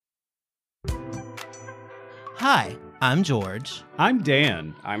Hi, I'm George. I'm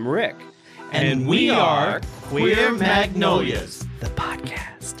Dan. I'm Rick. And we are Queer Magnolias, the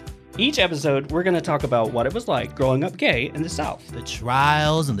podcast. Each episode, we're going to talk about what it was like growing up gay in the South. The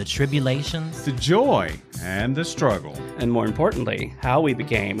trials and the tribulations. The joy and the struggle. And more importantly, how we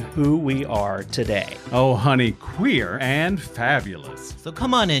became who we are today. Oh, honey, queer and fabulous. So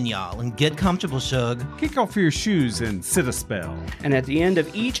come on in, y'all, and get comfortable, Shug. Kick off your shoes and sit a spell. And at the end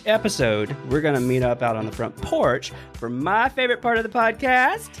of each episode, we're going to meet up out on the front porch for my favorite part of the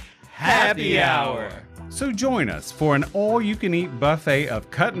podcast, Happy Hour. So join us for an all-you-can-eat buffet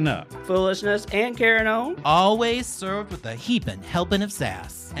of cutting up. Foolishness and carrying on. Always served with a heaping helping of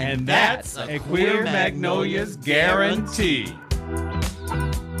sass. And that's a Queer Magnolias guarantee.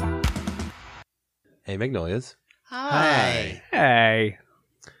 Hey, Magnolias. Hi. Hey.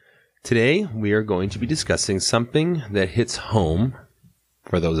 Today, we are going to be discussing something that hits home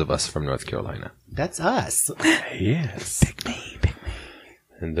for those of us from North Carolina. That's us. Yes. Pick me.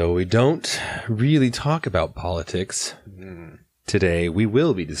 And though we don't really talk about politics, today we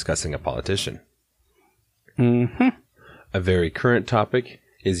will be discussing a politician. Mm-hmm. A very current topic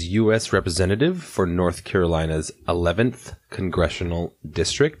is U.S. Representative for North Carolina's 11th Congressional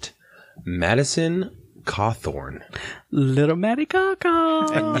District, Madison Cawthorn. Little Maddie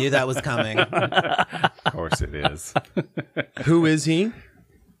Caw-Caw. I knew that was coming. Of course it is. Who is he?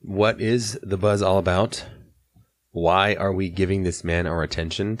 What is the buzz all about? Why are we giving this man our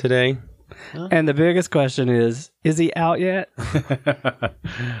attention today? And the biggest question is he out yet?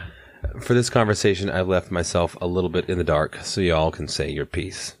 For this conversation, I've left myself a little bit in the dark so y'all can say your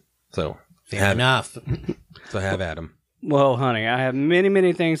piece. So, Fair enough. have at him. Well, honey, I have many,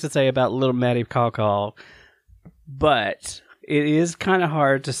 many things to say about Little Maddie Caw-Caw, but it is kind of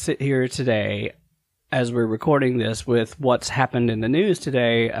hard to sit here today as we're recording this with what's happened in the news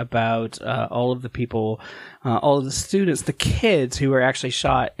today about all of the people, all of the students, the kids who were actually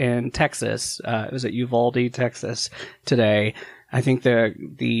shot in Texas. It was at Uvalde, Texas today. I think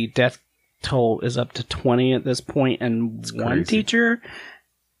the death toll is up to 20 at this point, and one teacher.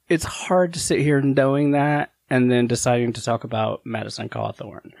 It's hard to sit here knowing that and then deciding to talk about Madison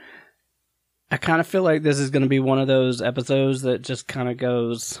Cawthorn. I kind of feel like this is going to be one of those episodes that just kind of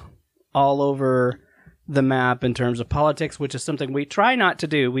goes all over the map in terms of politics, which is something we try not to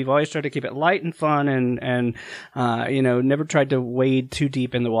do. We've always tried to keep it light and fun and never tried to wade too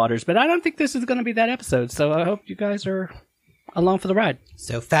deep in the waters. But I don't think this is going to be that episode. So I hope you guys are along for the ride.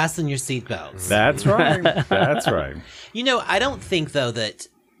 So fasten your seatbelts. That's right. That's right. You know, I don't think, though, that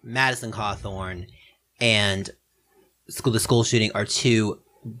Madison Cawthorn and the school shooting are two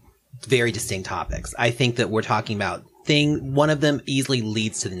very distinct topics. I think that we're talking about one of them easily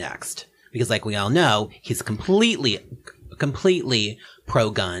leads to the next. Because like we all know, he's completely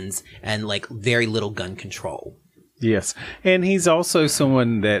pro-guns and like very little gun control. Yes. And he's also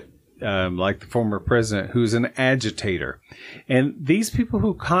someone that, like the former president, who's an agitator. And these people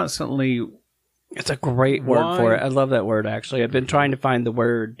who constantly... It's a great word for it. I love that word, actually. I've been trying to find the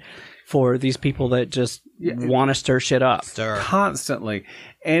word for these people that just want to stir shit up. Constantly.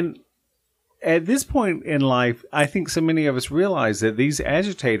 And at this point in life, I think so many of us realize that these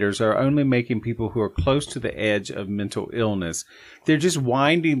agitators are only making people who are close to the edge of mental illness. They're just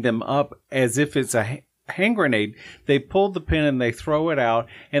winding them up as if it's a hand grenade. They pull the pin and they throw it out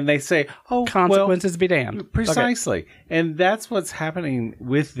and they say, oh, consequences be damned. Precisely. Okay. And that's what's happening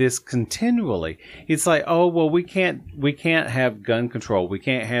with this continually. It's like, oh, well, we can't have gun control. We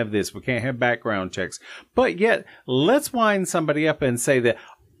can't have this. We can't have background checks. But yet, let's wind somebody up and say that,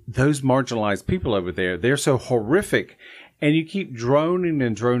 those marginalized people over there, they're so horrific. And you keep droning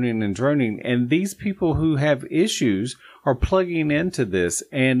and droning and droning. And these people who have issues are plugging into this.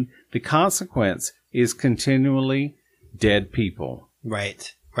 And the consequence is continually dead people.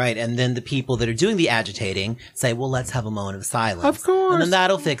 Right. Right. And then the people that are doing the agitating say, well, let's have a moment of silence. Of course. And then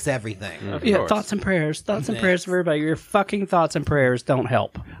that'll fix everything. Yeah, thoughts and prayers. Thoughts and prayers for everybody. Your fucking thoughts and prayers don't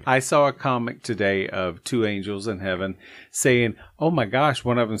help. I saw a comic today of two angels in heaven saying, oh my gosh,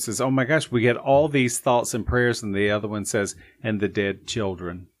 one of them says, oh my gosh, we get all these thoughts and prayers. And the other one says, and the dead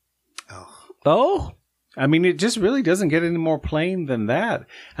children. Oh? I mean, it just really doesn't get any more plain than that.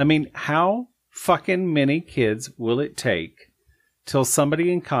 I mean, how fucking many kids will it take till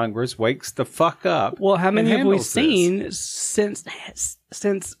somebody in Congress wakes the fuck up? Well, how many have we seen since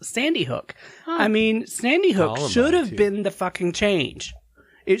Sandy Hook? I mean, Sandy Hook should have been the fucking change.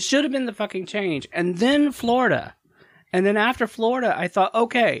 It should have been the fucking change. And then Florida. And then after Florida, I thought,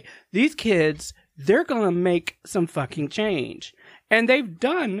 okay, these kids, they're going to make some fucking change. And they've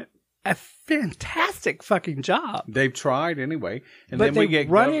done a fantastic fucking job. They've tried anyway. And But then they we get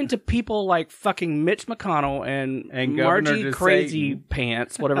run into people like fucking Mitch McConnell and Governor Margie DeSantis. Crazy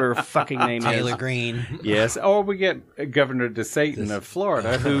Pants, whatever her fucking name Taylor is. Green. Yes, or we get Governor DeSantis of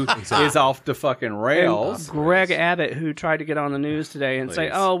Florida, who is off the fucking rails. Greg Abbott, who tried to get on the news today and say,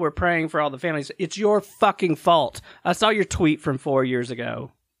 "Oh, we're praying for all the families." It's your fucking fault. I saw your tweet from 4 years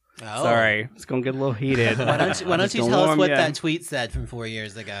ago. Oh. Sorry, it's gonna get a little heated. Why don't you tell us what that tweet said from 4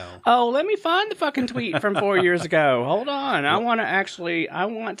 years ago? Oh, let me find the fucking tweet from 4 years ago. Hold on, I want to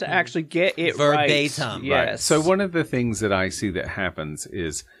actually get it verbatim. Right. Yes. So one of the things that I see that happens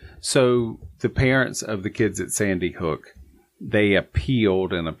is, so the parents of the kids at Sandy Hook, they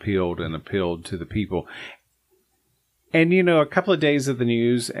appealed and appealed and appealed to the people. And, a couple of days of the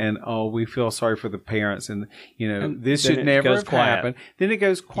news and, we feel sorry for the parents and, this should never have happened. Then it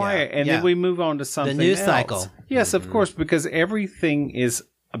goes quiet and then we move on to something The news else. cycle. Yes, of course, because everything is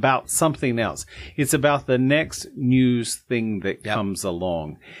about something else. It's about the next news thing that comes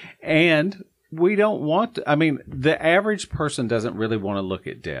along. And we don't want to, the average person doesn't really want to look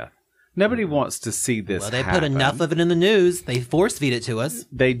at death. Nobody wants to see this Well, they happen. put enough of it in the news. They force feed it to us.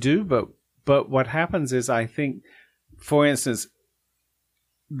 They do, but what happens is, I think, for instance,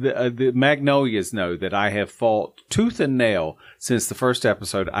 the Magnolias know that I have fought tooth and nail since the first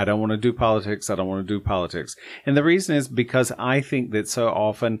episode. I don't want to do politics. I don't want to do politics. And the reason is because I think that so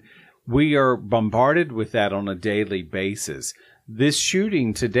often we are bombarded with that on a daily basis. This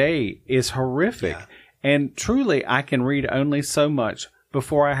shooting today is horrific. Yeah. And truly, I can read only so much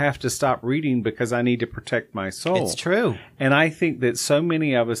before I have to stop reading because I need to protect my soul. It's true. And I think that so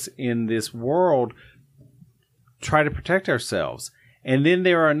many of us in this world try to protect ourselves. And then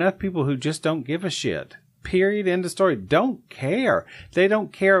there are enough people who just don't give a shit. Period. End of story. Don't care. They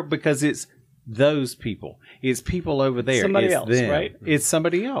don't care because it's those people. It's people over there. Somebody it's else, them. right? It's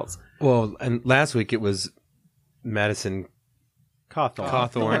somebody else. Well, and last week it was Madison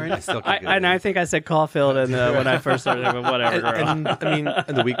Cawthorn. I still can't get it. And I think I said Caulfield when I first started, but whatever. Girl.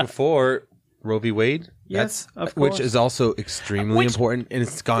 And the week before, Roe v. Wade. Yes, of course. Which is also extremely important, and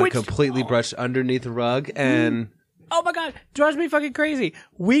it's gone completely brushed underneath the rug. And oh my God, drives me fucking crazy.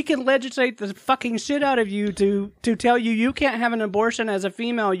 We can legislate the fucking shit out of you to tell you can't have an abortion as a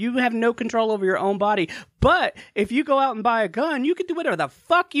female. You have no control over your own body. But if you go out and buy a gun, you can do whatever the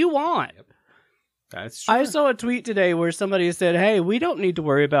fuck you want. That's true. I saw a tweet today where somebody said, "Hey, we don't need to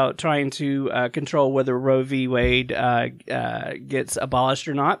worry about trying to control whether Roe v. Wade gets abolished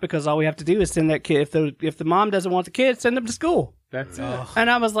or not, because all we have to do is send that kid. If the mom doesn't want the kid, send them to school." That's it. And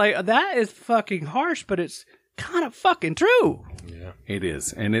I was like, "That is fucking harsh, but it's kind of fucking true." Yeah, it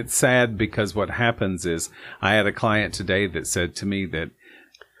is. And it's sad because what happens is, I had a client today that said to me that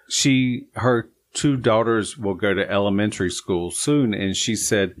her two daughters will go to elementary school soon, and she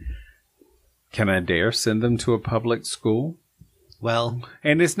said, "Can I dare send them to a public school?" Well,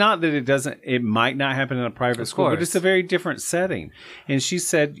 and it's not that it might not happen in a private school, but it's a very different setting. And she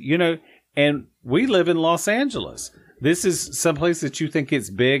said, and we live in Los Angeles. This is someplace that you think it's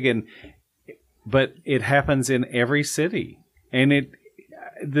big, but it happens in every city. And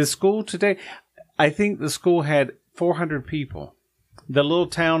the school today, I think the school had 400 people. The little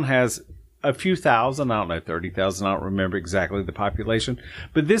town has a few thousand, I don't know, 30,000, I don't remember exactly the population.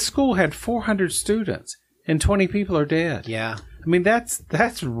 But this school had 400 students, and 20 people are dead. yeah. That's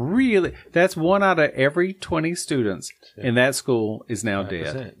one out of every 20 students in that school is now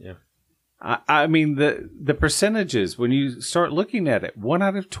dead. Yeah. The percentages, when you start looking at it, 1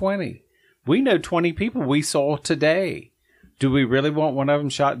 out of 20. We know 20 people we saw today. Do we really want one of them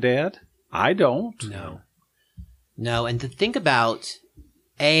shot dead? I don't. No, and to think about,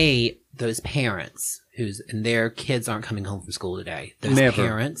 those parents and their kids aren't coming home from school today. Those Never.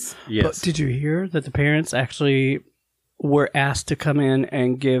 parents. Yes. But did you hear that the parents actually were asked to come in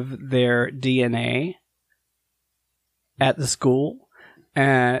and give their DNA at the school,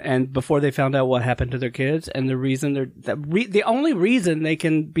 and before they found out what happened to their kids, and the reason the only reason they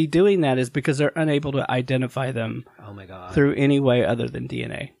can be doing that is because they're unable to identify them. Oh my God. Through any way other than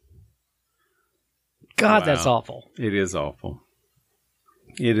DNA. God, Wow. that's awful. It is awful.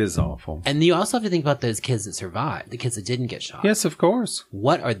 It is awful. And you also have to think about those kids that survived, the kids that didn't get shot. Yes, of course.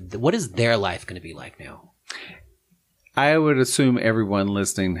 What is their life going to be like now? I would assume everyone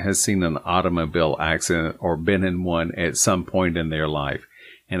listening has seen an automobile accident or been in one at some point in their life.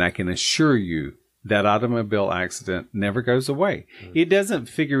 And I can assure you that automobile accident never goes away. It doesn't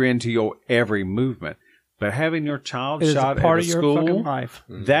figure into your every movement. But having your child It is shot a part at a of your school, fucking life.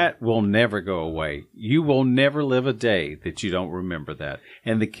 that will never go away. You will never live a day that you don't remember that.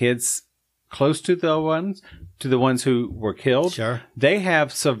 And the kids close to the ones who were killed. Sure. They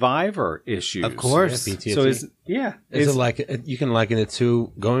have survivor issues. Of course. Yeah, PTSD. So Is it like you can liken it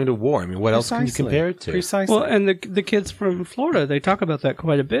to going to war? I mean, what else can you compare it to? Precisely. Well, and the kids from Florida, they talk about that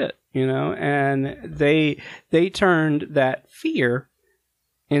quite a bit, and they turned that fear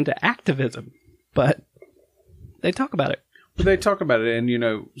into activism, but they talk about it. They talk about it,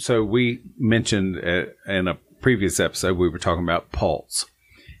 and so we mentioned in a previous episode we were talking about Pulse,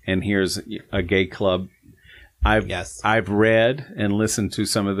 and here's a gay club. I've read and listened to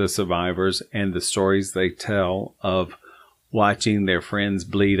some of the survivors and the stories they tell of watching their friends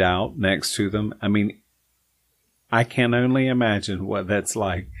bleed out next to them. I mean, I can only imagine what that's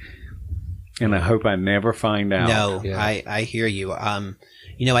like, and I hope I never find out. No, yeah. I hear you.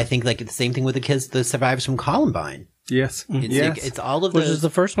 I think like the same thing with the survivors from Columbine. Yes. It's all of Which is the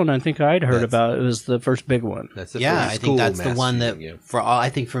first one I think I'd heard about. It was the first big one. That's the I think that's the one that I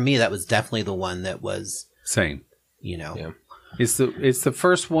think for me that was definitely the one that was same. Yeah. It's the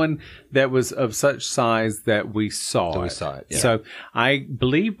first one that was of such size that we saw it. Yeah. So I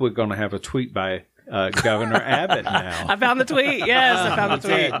believe we're going to have a tweet by Governor Abbott now. I found the tweet. Yes, I found the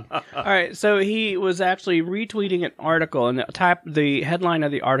tweet. All right, so he was actually retweeting an article, and the headline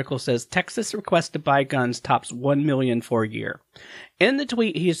of the article says, Texas request to buy guns tops 1 million for a year. In the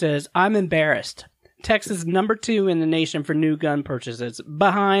tweet, he says, I'm embarrassed. Texas number 2 in the nation for new gun purchases,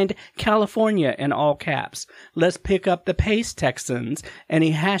 behind California in all caps. Let's pick up the pace, Texans. And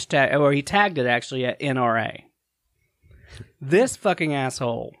he tagged it actually at NRA. This fucking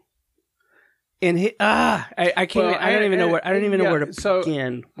asshole. And I can't. Well, I don't even know where to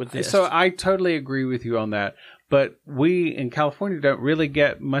begin with this. So I totally agree with you on that. But we in California don't really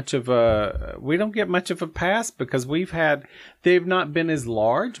get much of a. We don't get much of a pass because they've not been as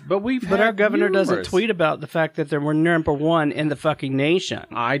large, but But our governor doesn't tweet about the fact that they were number 1 in the fucking nation.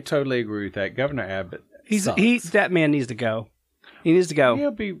 I totally agree with that. Governor Abbott. That man needs to go. He needs to go.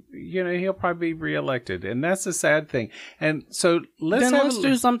 He'll probably be reelected, and that's a sad thing. And so let's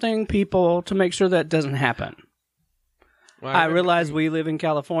do something, people, to make sure that doesn't happen. Well, I realize we live in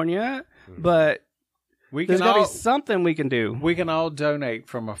California, but there's got to be something we can do. We can all donate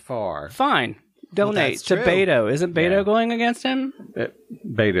from afar. Fine, donate to Beto. Isn't Beto going against him?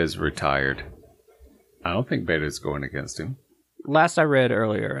 Beto's retired. I don't think Beto's going against him. Last I read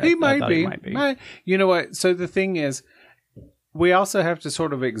earlier, he might be. You know what? So the thing is, we also have to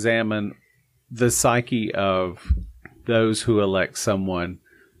sort of examine the psyche of those who elect someone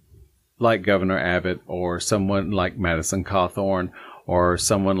like Governor Abbott or someone like Madison Cawthorn or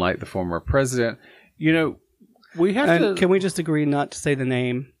someone like the former president. We have to... Can we just agree not to say the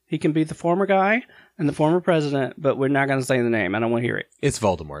name? He can be the former guy and the former president, but we're not going to say the name. I don't want to hear it. It's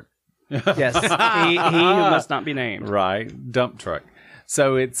Voldemort. Yes. he must not be named. Right. Dump truck.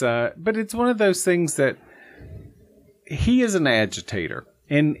 So it's... but it's one of those things that... He is an agitator,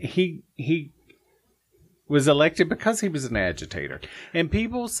 and he was elected because he was an agitator. And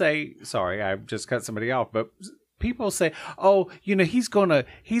people say, sorry, I just cut somebody off, but people say, oh, he's gonna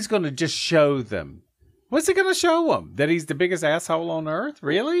just show them. What's he gonna show them? That he's the biggest asshole on earth?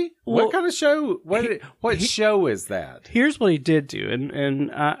 Really? Well, what kind of show? What show is that? Here's what he did do,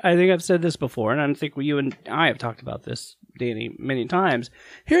 and I think I've said this before, and I think you and I have talked about this, Danny, many times.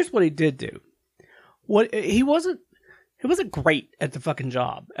 Here's what he did do. He wasn't great at the fucking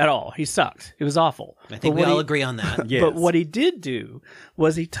job at all. He sucked. It was awful. I think we all agree on that. Yes. But what he did do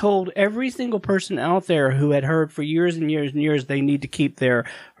was he told every single person out there who had heard for years and years and years they need to keep their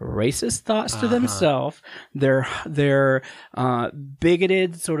racist thoughts to themselves, their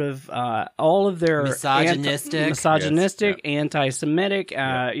bigoted sort of all of their misogynistic, anti-Semitic,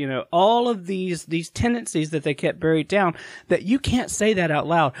 all of these tendencies that they kept buried down. That you can't say that out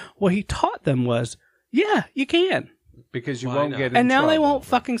loud. What he taught them was, yeah, you can. Because you won't get in and now trouble. They won't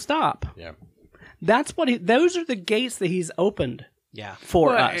fucking stop. Yeah. That's what those are the gates that he's opened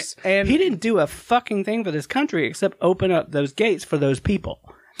for us. And he didn't do a fucking thing for this country except open up those gates for those people.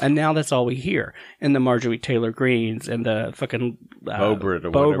 And now that's all we hear. And the Marjorie Taylor Greens and the fucking Boebert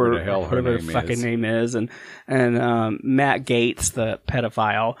or whatever the hell her name is. And Matt Gaetz, the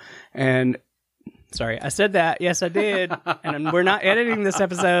pedophile. And sorry, I said that. Yes, I did. And we're not editing this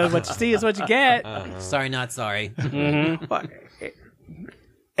episode. What you see is what you get. Sorry, not sorry. Mm-hmm.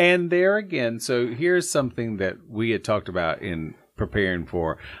 And there again, so here's something that we had talked about in preparing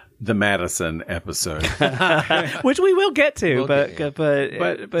for the Madison episode, which we will get to.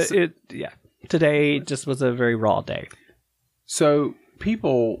 Today just was a very raw day. So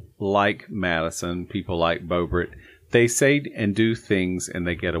people like Madison, people like Boebert, they say and do things and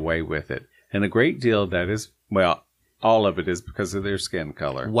they get away with it. And a great deal of that is, well, all of it is because of their skin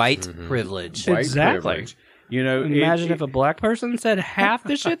color. White privilege. White Exactly. privilege. You know, Imagine if a black person said half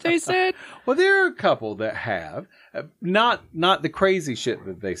the shit they said. Well, there are a couple that have not the crazy shit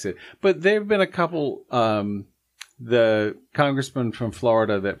that they said, but there have been a couple. The congressman from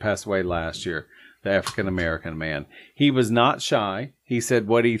Florida that passed away last year, the African American man, he was not shy. He said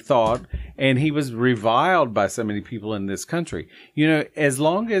what he thought, and he was reviled by so many people in this country. You know, as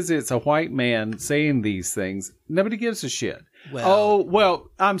long as it's a white man saying these things, nobody gives a shit.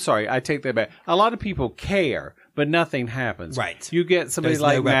 I'm sorry. I take that back. A lot of people care, but nothing happens. Right. You get somebody There's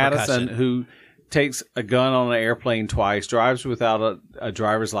like no Madison repercussion. who takes a gun on an airplane twice, drives without a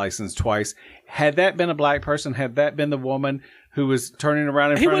driver's license twice. Had that been a black person, had that been the woman who was turning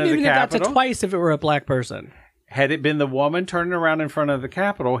around in He front wouldn't of even the have got to Capitol, twice if it were a black person. had it been the woman turning around in front of the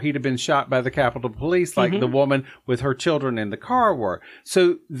Capitol, he'd have been shot by the Capitol Police like the woman with her children in the car were.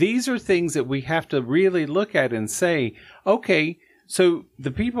 So these are things that we have to really look at and say, okay, so the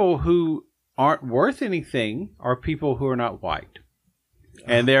people who aren't worth anything are people who are not white.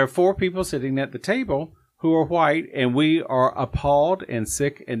 And there are 4 people sitting at the table who are white, and we are appalled and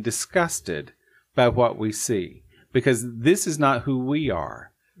sick and disgusted by what we see, because this is not who we are.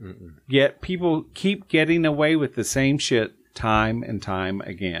 Yet people keep getting away with the same shit time and time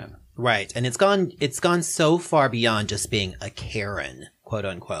again. Right. And it's gone so far beyond just being a Karen, quote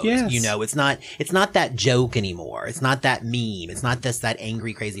unquote. Yes. You know, it's not that joke anymore. It's not that meme. It's not that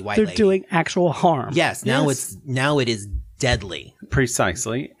angry, crazy white They're lady. doing actual harm. Yes. Now it is deadly.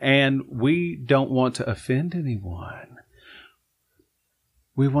 Precisely. And we don't want to offend anyone.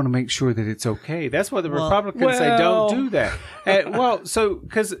 We want to make sure that it's okay. That's why the Republicans say don't do that.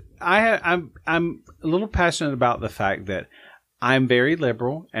 Because I'm a little passionate about the fact that I'm very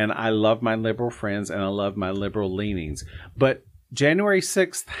liberal, and I love my liberal friends, and I love my liberal leanings. But January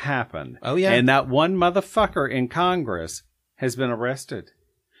 6th happened. Oh, yeah. And that one motherfucker in Congress has been arrested.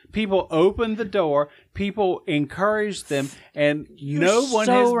 People opened the door. People encouraged them, and no one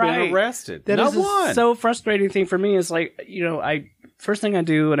has been arrested. That no is one. a so frustrating thing for me. Is like, you know, first thing I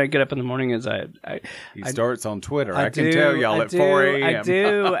do when I get up in the morning is He starts on Twitter. I can tell y'all at 4 a.m. I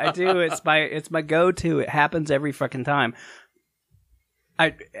do. It's my go-to. It happens every fucking time.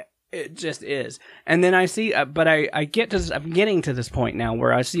 It just is. And then I see, but I get to this, I'm getting to this point now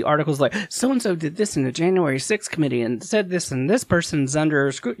where I see articles like, so-and-so did this in the January 6th committee and said this, and this person's under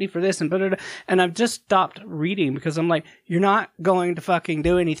scrutiny for this, and blah, blah, blah. And I've just stopped reading because I'm like, you're not going to fucking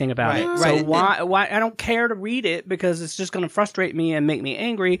do anything about it. Right. So why, I don't care to read it because it's just going to frustrate me and make me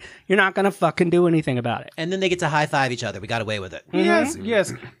angry. You're not going to fucking do anything about it. And then they get to high five each other. We got away with it.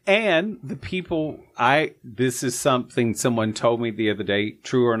 Yes. And the people, this is something someone told me the other day,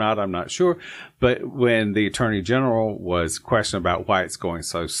 true or not, I'm not sure. But when the Attorney General was questioned about why it's going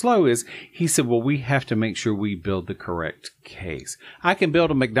so slow, he said, well, we have to make sure we build the correct case. I can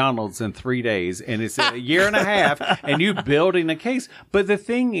build a McDonald's in 3 days, and it's a year and a half, and you building a case. But the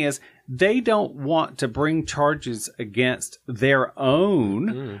thing is, they don't want to bring charges against their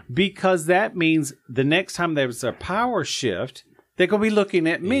own because that means the next time there's a power shift, they're going to be looking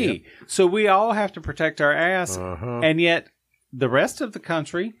at me. Yep. So we all have to protect our ass. And yet the rest of the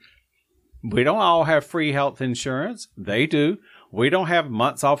country, we don't all have free health insurance. They do. We don't have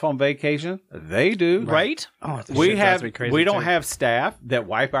months off on vacation. They do. Right? Oh, we don't have staff that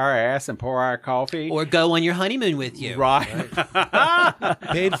wipe our ass and pour our coffee. Or go on your honeymoon with you. Right.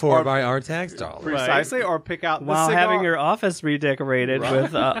 Paid for by our tax dollars. Precisely. Right. Or pick out the while cigar. having your office redecorated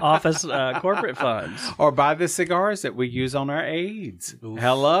with office corporate funds. Or buy the cigars that we use on our aides. Oof.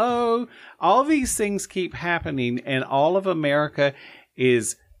 Hello. All these things keep happening, and all of America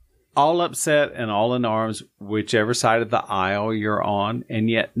is all upset and all in arms, whichever side of the aisle you're on, and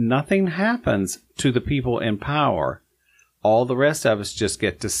yet nothing happens to the people in power. All the rest of us just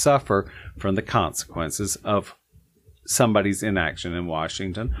get to suffer from the consequences of somebody's inaction in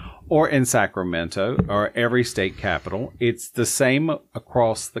Washington or in Sacramento or every state capital. It's the same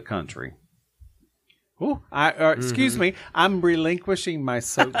across the country. Ooh, excuse me, I'm relinquishing my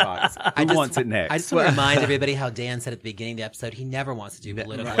soapbox. Who wants it next? I just want to remind everybody how Dan said at the beginning of the episode he never wants to do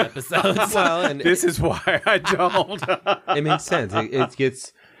political episodes. Well, and this is why I don't. It makes sense. It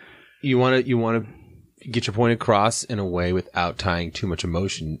gets you want to get your point across in a way without tying too much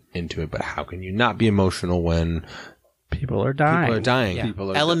emotion into it. But how can you not be emotional when people are dying? People are dying. Yeah.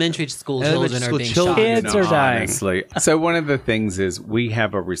 People are Elementary school children are being shot. Kids are dying. Honestly. So one of the things is we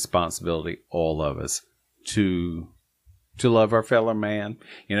have a responsibility, all of us, to love our fellow man.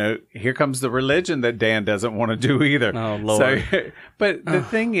 You know, here comes the religion that Dan doesn't want to do either. Oh, Lord. So, but the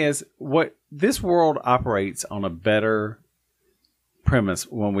thing is, what this world operates on a better premise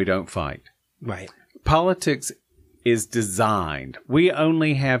when we don't fight. Right. Politics is designed. We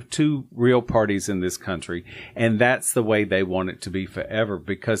only have two real parties in this country, and that's the way they want it to be forever.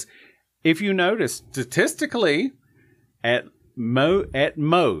 Because if you notice, statistically, at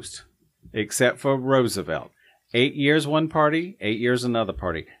most, except for Roosevelt, 8 years one party, 8 years another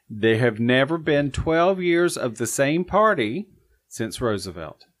party. There have never been 12 years of the same party since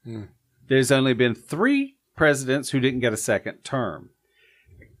Roosevelt. There's only been 3 presidents who didn't get a second term.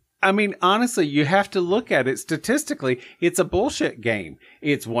 I mean, honestly, you have to look at it statistically. It's a bullshit game.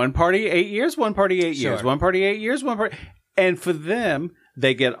 It's one party 8 years, one party 8 years, one party 8 years, one party. And for them,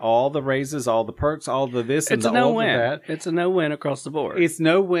 they get all the raises, all the perks, all the this and It's a the all no-win. of that. It's a no-win across the board. It's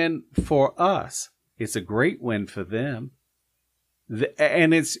no win for us. It's a great win for them.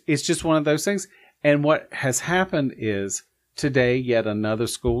 And it's just one of those things. And what has happened is today, yet another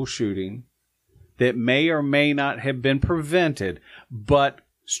school shooting that may or may not have been prevented, but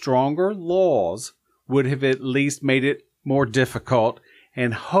stronger laws would have at least made it more difficult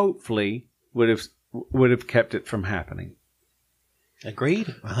and hopefully would have kept it from happening. Agreed,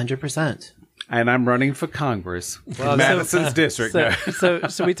 100%. And I'm running for Congress, in Madison's district.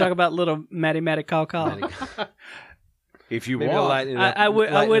 So we talk about little Matty Caw. If you Maybe want, lighten it up- I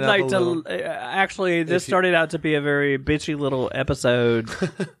would lighten it up like a to little. actually. This started out to be a very bitchy little episode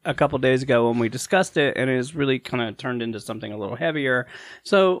a couple days ago when we discussed it, and it has really kind of turned into something a little heavier.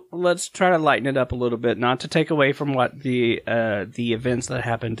 So let's try to lighten it up a little bit, not to take away from what the events that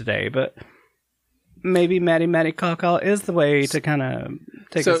happened today, but maybe Matty Caw is the way to kind of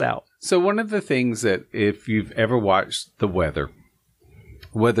take us out. So one of the things that if you've ever watched the weather,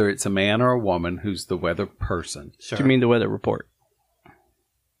 whether it's a man or a woman who's the weather person, Sure. Do you mean the weather report?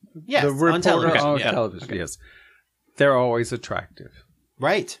 Yes, the on reporter television. on yeah. television, yes, they're always attractive.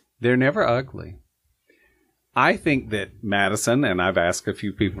 Right. They're never ugly. I think that Madison, and I've asked a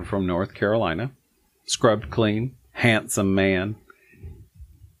few people from North Carolina, scrubbed clean, handsome man.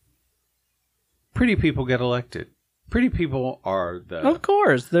 Pretty people get elected. Pretty people are Of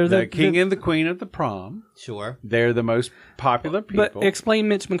course, they're the king and the queen of the prom. Sure. They're the most popular people. But explain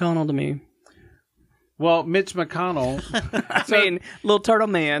Mitch McConnell to me. Well, Mitch McConnell. I mean, little turtle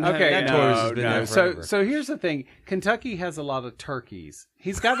man. Okay, That no, Torres has been no. there forever. So here's the thing. Kentucky has a lot of turkeys.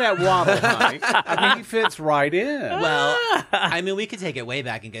 He's got that waddle, honey. I mean, he fits right in. Well, I mean, we could take it way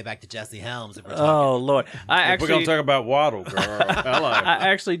back and go back to Jesse Helms if we're talking. Oh Lord, I We're going actually, to talk about waddle, girl. Hello. I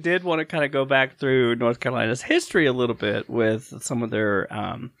actually did want to kind of go back through North Carolina's history a little bit with some of their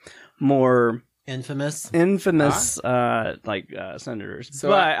more Infamous. infamous senators. So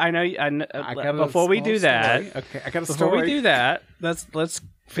but I know I got a before we small do that, story. Okay, I got a before story. we do that, let's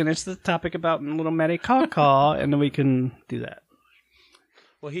finish the topic about little Matty Caw, and then we can do that.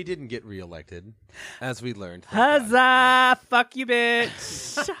 Well, he didn't get reelected, as we learned. Huzzah! Fuck you,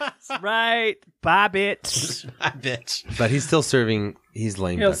 bitch. Right. Bye, bitch. Bitch. But he's still serving. He's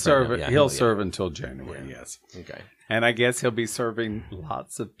lame. He'll duck right serve now. it. Yeah, He'll serve until January. Yes, Okay. and I guess he'll be serving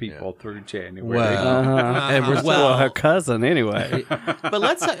lots of people through January. Well, and we're still, Well, her cousin, anyway. But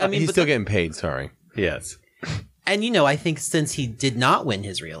let's. I mean, he's but still getting paid. Sorry. Yes. and I think since he did not win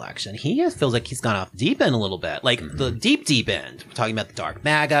his reelection, he feels like he's gone off the deep end a little bit, like the deep end. We're talking about the dark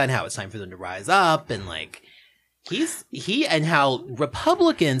MAGA and how it's time for them to rise up, and like and how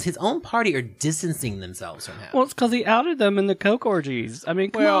Republicans, his own party, are distancing themselves from him. Well, it's because he outed them in the coke orgies. I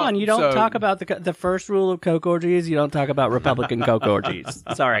mean, come Well, on. You don't so- talk about the first rule of coke orgies. You don't talk about Republican coke orgies.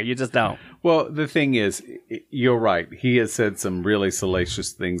 Sorry, you just don't. Well, the thing is, you're right. He has said some really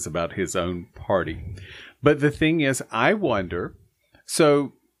salacious things about his own party. But the thing is, I wonder,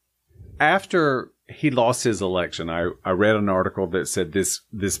 so after he lost his election, I read an article that said this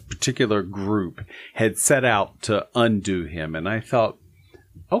particular group had set out to undo him. And I thought,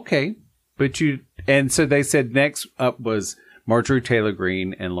 okay, and so they said next up was Marjorie Taylor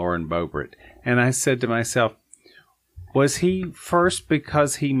Greene and Lauren Boebert. And I said to myself, was he first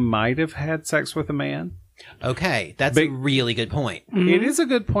because he might have had sex with a man? Okay, that's a really good point. It is a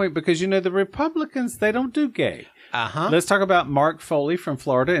good point because, the Republicans, they don't do gay. Uh-huh. Let's talk about Mark Foley from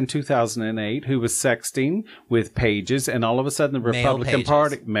Florida in 2008, who was sexting with pages, and all of a sudden the Republican pages.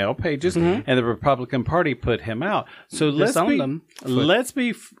 Party, male pages, and the Republican Party put him out. So Disowned let's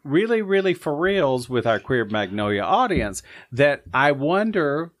be really, really for reals with our Queer Magnolia audience that I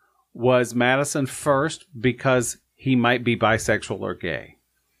wonder, was Madison first because he might be bisexual or gay?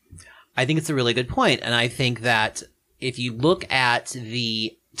 I think it's a really good point, and I think that if you look at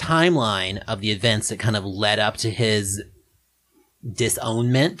the timeline of the events that kind of led up to his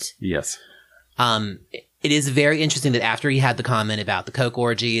disownment, Yes. it is very interesting that after he had the comment about the Coke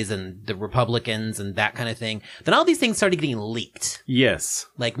orgies and the Republicans and that kind of thing, then all these things started getting leaked. Yes.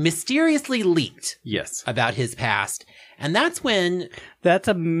 Like mysteriously leaked Yes. about his past. And that's when That's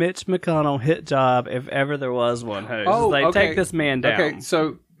a Mitch McConnell hit job if ever there was one. Hey, take this man down. Okay,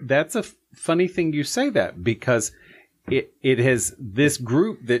 so that's a funny thing you say that, because it has this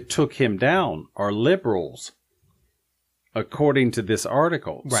group that took him down are liberals, according to this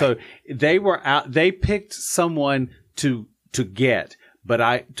article. Right. So they were out. They picked someone to get.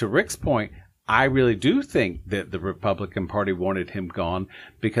 But to Rick's point, I really do think that the Republican Party wanted him gone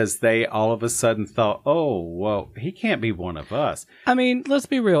because they all of a sudden thought, oh, well, he can't be one of us. I mean, let's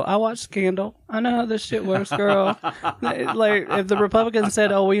be real. I watched Scandal. I know how this shit works, girl. Like, if the Republicans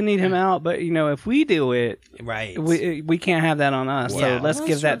said, "Oh, we need him out," but if we do it, right, we can't have that on us. Yeah. So let's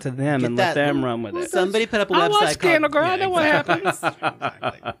give that to them and let them run with it. Somebody put up a website. I watched Scandal, girl. I know what exactly.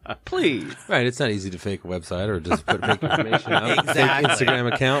 happens. Please. Right, it's not easy to fake a website or just put fake information out. Exactly. Fake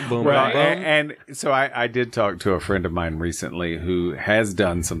Instagram account, boom, Right. boom, boom. And so I did talk to a friend of mine recently who has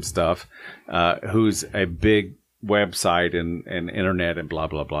done some stuff, who's a big website and internet and blah,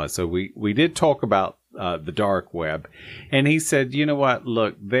 blah, blah. So we did talk about the dark web. And he said, you know what?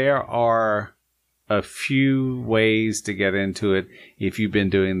 Look, there are a few ways to get into it if you've been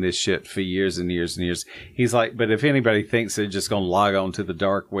doing this shit for years and years and years. He's like, but if anybody thinks they're just going to log on to the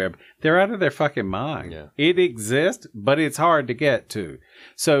dark web, they're out of their fucking mind. Yeah. It exists, but it's hard to get to.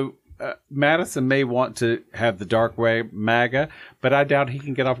 So Madison may want to have the dark web MAGA, but I doubt he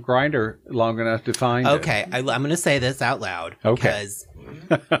can get off Grindr long enough to find it. Okay, I'm going to say this out loud. Okay. Because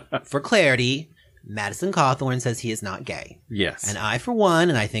for clarity, Madison Cawthorn says he is not gay. Yes. And I, for one,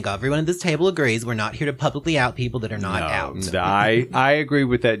 and I think everyone at this table agrees, we're not here to publicly out people that are not out. I agree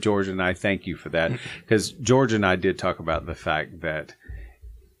with that, George, and I thank you for that. Because George and I did talk about the fact that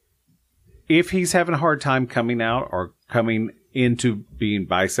if he's having a hard time coming out or coming into being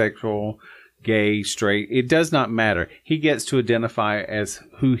bisexual, gay, straight, it does not matter. He gets to identify as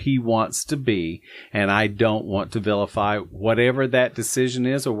who he wants to be, and I don't want to vilify whatever that decision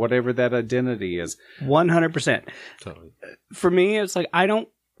is or whatever that identity is. 100%. Totally. For me, it's like, I don't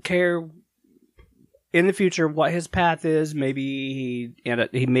care in the future what his path is. Maybe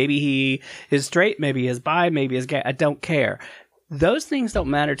he is straight, maybe he is bi, maybe he is gay. I don't care. Those things don't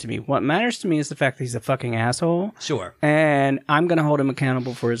matter to me. What matters to me is the fact that he's a fucking asshole. Sure. And I'm going to hold him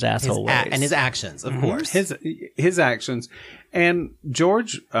accountable for his asshole ways. And his actions, of course. His actions. And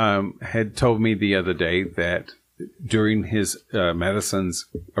George had told me the other day that during his Madison's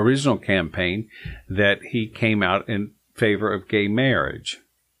original campaign that he came out in favor of gay marriage.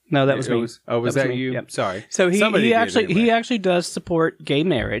 No, that was me. Was that that me. you? Yep. Sorry. So he Somebody actually did anyway. he actually does support gay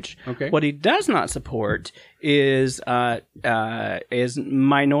marriage. Okay. What he does not support is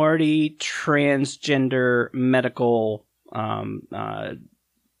minority transgender medical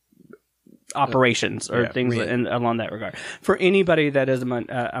operations or things along that regard for anybody that is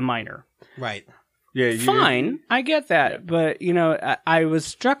a minor. Right. Yeah, Fine, I get that, but I was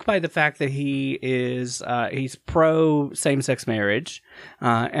struck by the fact that he is he's pro same-sex marriage,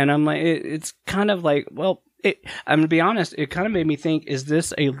 and I'm like, it's kind of like, well, I'm gonna be honest, it kind of made me think: is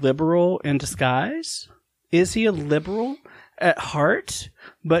this a liberal in disguise? Is he a liberal at heart?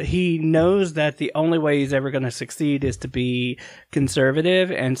 But he knows that the only way he's ever going to succeed is to be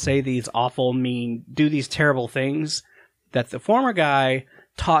conservative and say these awful, do these terrible things that the former guy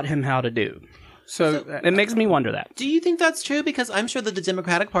taught him how to do. So It makes me wonder that. Do you think that's true? Because I'm sure that the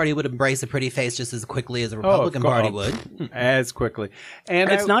Democratic Party would embrace a pretty face just as quickly as the Republican Party would. as quickly.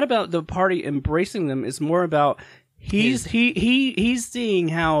 And It's not about the party embracing them. It's more about he's seeing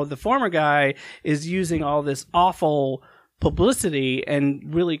how the former guy is using all this awful publicity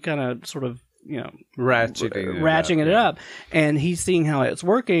and really kind of sort of ratcheting it up, and he's seeing how it's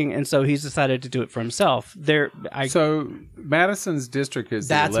working, and so he's decided to do it for himself. So Madison's district is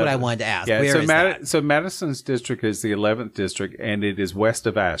That's the 11th. what I wanted to ask. Yeah, Where is that? So Madison's district is the 11th district, and it is west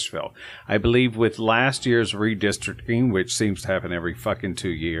of Asheville. I believe with last year's redistricting, which seems to happen every fucking 2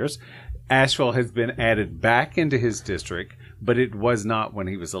 years, Asheville has been added back into his district, but it was not when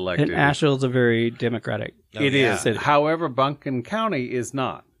he was elected. And Asheville's a very democratic. It is. However, Buncombe County is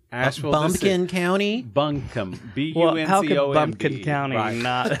not. Asheville, Bumpkin County? Buncombe. B-U-N-C-O-M-B. Well, how could Bumpkin County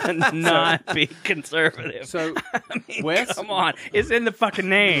not be conservative? So, I mean, come on, it's in the fucking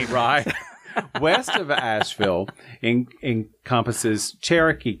name, right? West of Asheville encompasses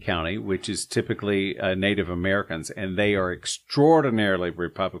Cherokee County, which is typically Native Americans, and they are extraordinarily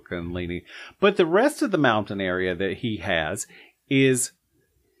Republican leaning. But the rest of the mountain area that he has is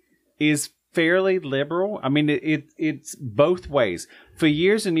fairly liberal. I mean, it's both ways. For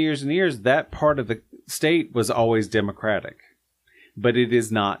years and years and years, that part of state was always Democratic, but it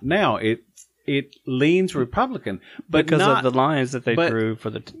is not now. It leans Republican, but because not, of the lines that they but- drew for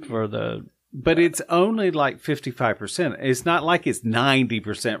the. But it's only like 55%. It's not like it's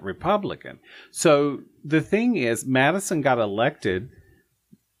 90% Republican. So the thing is, Madison got elected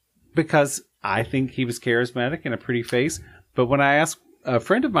because I think he was charismatic and a pretty face. But when I asked a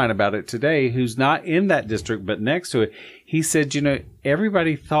friend of mine about it today, who's not in that district but next to it, he said,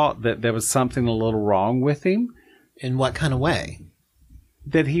 everybody thought that there was something a little wrong with him, In what kind of way?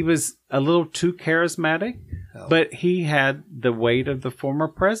 that he was a little too charismatic. Oh. But he had the weight of the former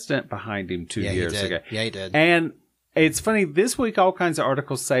president behind him 2 Yeah, years he did. ago. Yeah, he did. And it's funny, this week all kinds of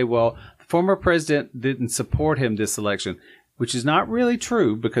articles say, well, the former president didn't support him this election, which is not really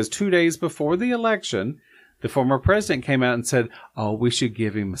true, because 2 days before the election, the former president came out and said, oh, we should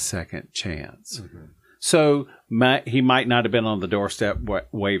give him a second chance. Mm-hmm. So he might not have been on the doorstep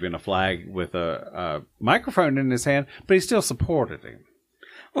waving a flag with a microphone in his hand, but he still supported him.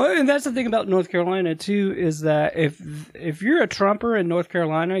 Well, and that's the thing about North Carolina too, is that if you're a Trumper in North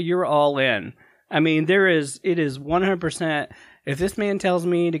Carolina, you're all in. I mean, it is 100%. If this man tells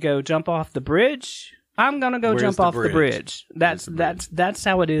me to go jump off the bridge, I'm gonna go Where's jump the off the bridge? bridge. That's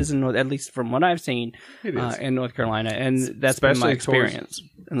how it is at least from what I've seen It is. in North Carolina, and that's been my Especially towards- experience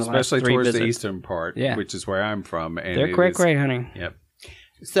in the Especially last 3 towards the visits. eastern part, Yeah. which is where I'm from. And They're it cray is- cray, honey. Yep.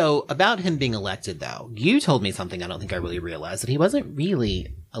 So about him being elected, though, you told me something I don't think I really realized, that he wasn't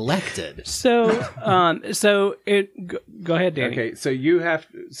really elected. So, go ahead, Danny. Okay,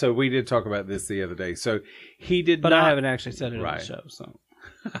 so we did talk about this the other day. So he did But not. I haven't actually said it on Right. the show, so.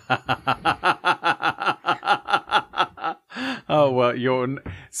 Oh well,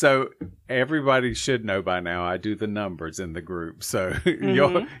 so everybody should know by now. I do the numbers in the group, so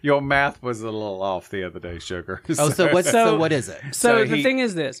your math was a little off the other day, Sugar. Oh, so what is it? So the he- thing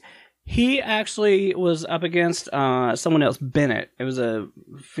is this. He actually was up against someone else, Bennett. It was a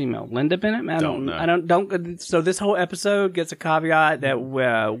female, Linda Bennett. Don't know. I don't. So this whole episode gets a caveat that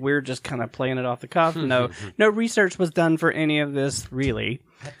we're just kind of playing it off the cuff. No research was done for any of this, really.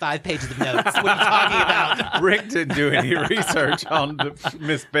 5 pages of notes. What are you talking about? Rick didn't do any research on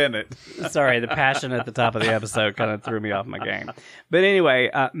Miss Bennett. Sorry, the passion at the top of the episode kind of threw me off my game. But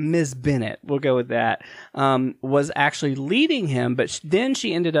anyway, Ms. Bennett, we'll go with that, was actually leading him, but then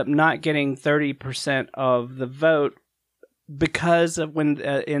she ended up not getting 30% of the vote because of when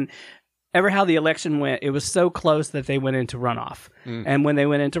how the election went, it was so close that they went into runoff. And when they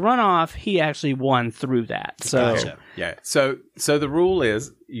went into runoff, he actually won through that. So Gotcha. Yeah. So the rule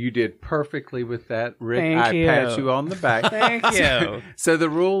is you did perfectly with that, Rick. Thank you. pat you on the back. Thank you. So the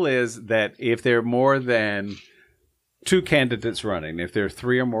rule is that if there are more than 2 candidates running, if there are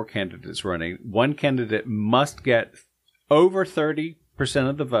 3 or more candidates running, one candidate must get over 30%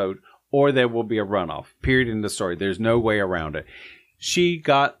 of the vote, or there will be a runoff. Period. In the story. There's no way around it. She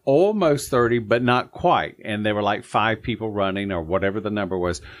got almost 30, but not quite. And there were like 5 people running or whatever the number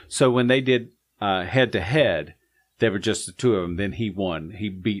was. So when they did head to head, there were just the 2 of them. Then he won. He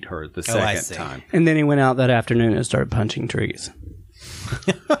beat her the I second see. time. And then he went out that afternoon and started punching trees.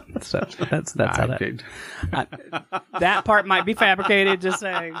 So that's how that. did. That part might be fabricated, just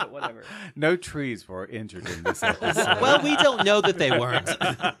saying, but whatever. No trees were injured in this episode. Well, we don't know that they weren't.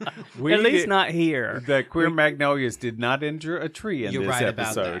 We At least did- not here. The Queer Magnolias did not injure a tree in You're this right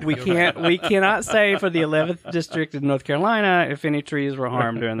about episode. that. We cannot say for the 11th district of North Carolina if any trees were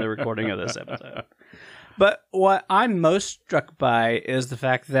harmed during the recording of this episode. But what I'm most struck by is the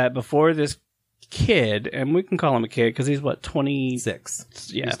fact that before this kid, and we can call him a kid because he's what,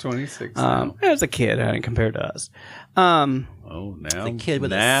 26? Yeah. He's 26 now. As a kid, honey, compared to us. Oh, now. The kid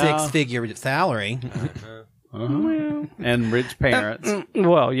with now. a 6-figure salary. And rich parents.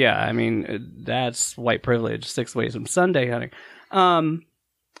 Well, yeah, I mean, that's white privilege, 6 ways from Sunday, honey.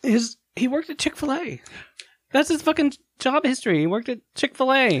 He worked at Chick-fil-A. That's his fucking job history. He worked at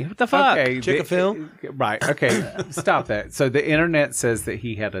Chick-fil-A. What the fuck? Okay, Chick-a-Phil? Right. Okay. Stop that. So the internet says that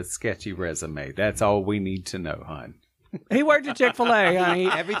he had a sketchy resume. That's all we need to know, hon. He worked at Chick-fil-A,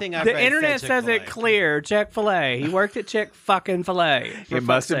 honey. Everything I've The read internet said says it Chick-fil-A. clear. Chick-fil-A. He worked at Chick-fucking-fil-A. It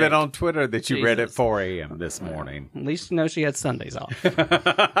must have been on Twitter that you read at Jesus. 4 a.m. this morning. At least you know she had Sundays off.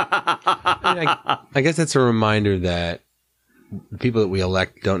 I guess that's a reminder that the people that we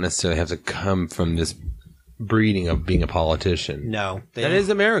elect don't necessarily have to come from this breeding of being a politician. No. They That don't. is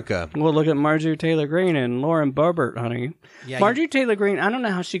America. Well, look at Marjorie Taylor Greene and Lauren Boebert, honey. Yeah, Marjorie Taylor Greene, I don't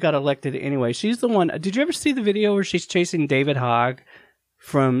know how she got elected anyway. She's the one. Did you ever see the video where she's chasing David Hogg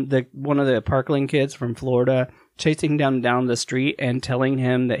from one of the Parkland kids from Florida, chasing him down the street and telling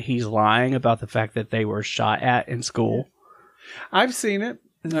him that he's lying about the fact that they were shot at in school? I've seen it.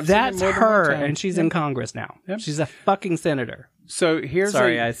 That's more than one her, time. and she's in Congress now. Yep. She's a fucking senator. So here's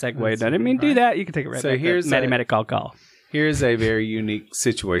Sorry, I segued. I didn't mean to do that. You can take it right So back. here's Maddie a- Maddie Call. Here's a very unique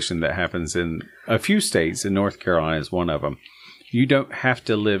situation that happens in a few states, and North Carolina is one of them. You don't have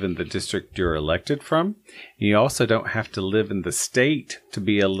to live in the district you're elected from. You also don't have to live in the state to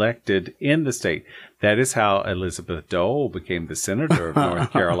be elected in the state. That is how Elizabeth Dole became the senator of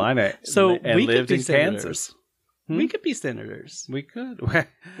North Carolina So and we could lived be in senators. Kansas. We could be senators. We could.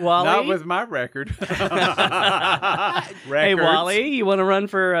 Wally? Not with my record. Hey, Records. Wally, you want to run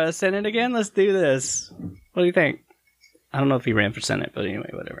for Senate again? Let's do this. What do you think? I don't know if he ran for Senate, but anyway,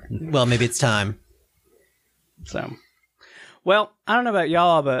 whatever. Well, maybe it's time. So, well, I don't know about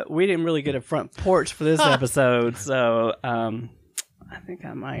y'all, but we didn't really get a front porch for this episode. So, I think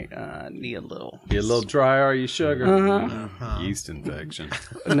I might need a little. You a little dry, are you, sugar? Uh-huh. Yeast infection.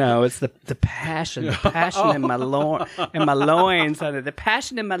 No, it's the passion in my loins, honey. The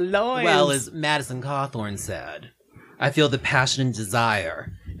passion in my loins. Well, as Madison Cawthorn said, I feel the passion and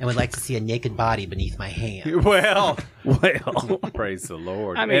desire and would like to see a naked body beneath my hand. Well, well, praise the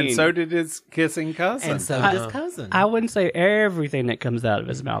Lord. I mean- and so did his kissing cousin. And so did his cousin. I wouldn't say everything that comes out of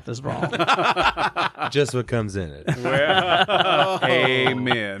his mouth is wrong. Just what comes in it.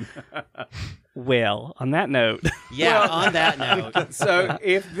 Amen. Well, on that note, Yeah, on that note. So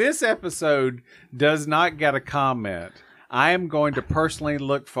if this episode does not get a comment, I am going to personally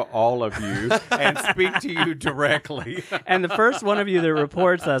look for all of you and speak to you directly. and the first one of you that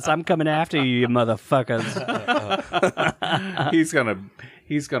reports us, I'm coming after you, you motherfuckers.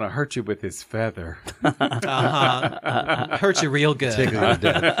 He's gonna hurt you with his feather. Hurt you real good. Tickle you to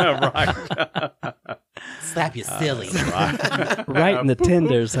death. Slap you silly. Right in the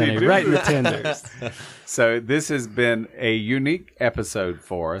tenders, honey. Right in the tenders. So this has been a unique episode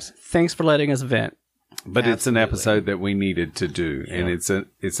for us. Thanks for letting us vent. But it's an episode that we needed to do, and it's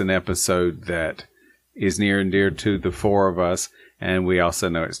an episode that is near and dear to the four of us, and we also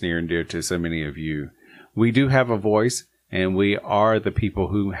know it's near and dear to so many of you. We do have a voice, and we are the people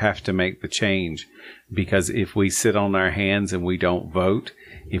who have to make the change, because if we sit on our hands and we don't vote,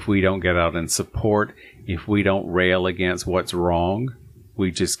 if we don't get out and support, if we don't rail against what's wrong, we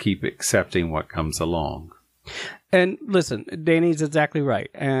just keep accepting what comes along. And listen, Danny's exactly right.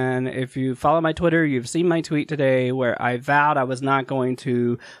 And if you follow my Twitter, you've seen my tweet today where I vowed I was not going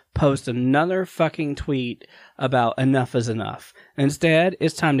to post another fucking tweet about enough is enough. Instead,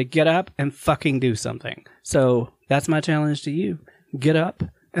 it's time to get up and fucking do something. So that's my challenge to you. Get up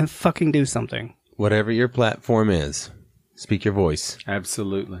and fucking do something. Whatever your platform is, speak your voice.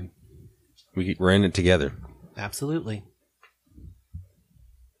 Absolutely. We're in it together. Absolutely.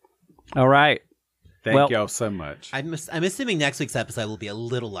 All right. Thank y'all so much. I'm assuming next week's episode will be a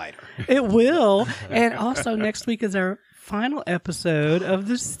little lighter. It will. And also next week is our final episode of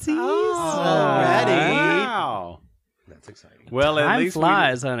the season. Already? Wow. That's exciting. Well, at Time least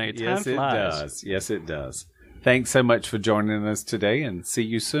flies, honey. Time Yes, flies. it does. Yes, it does. Thanks so much for joining us today, and see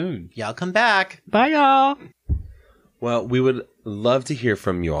you soon. Y'all come back. Bye, y'all. Well, we would love to hear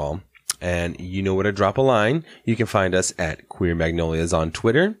from you all. And you know where to drop a line. You can find us at Queer Magnolias on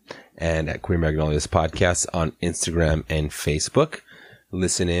Twitter and at Queer Magnolias Podcast on Instagram and Facebook.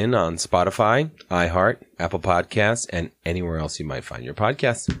 Listen in on Spotify, iHeart, Apple Podcasts, and anywhere else you might find your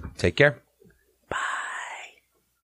podcasts. Take care.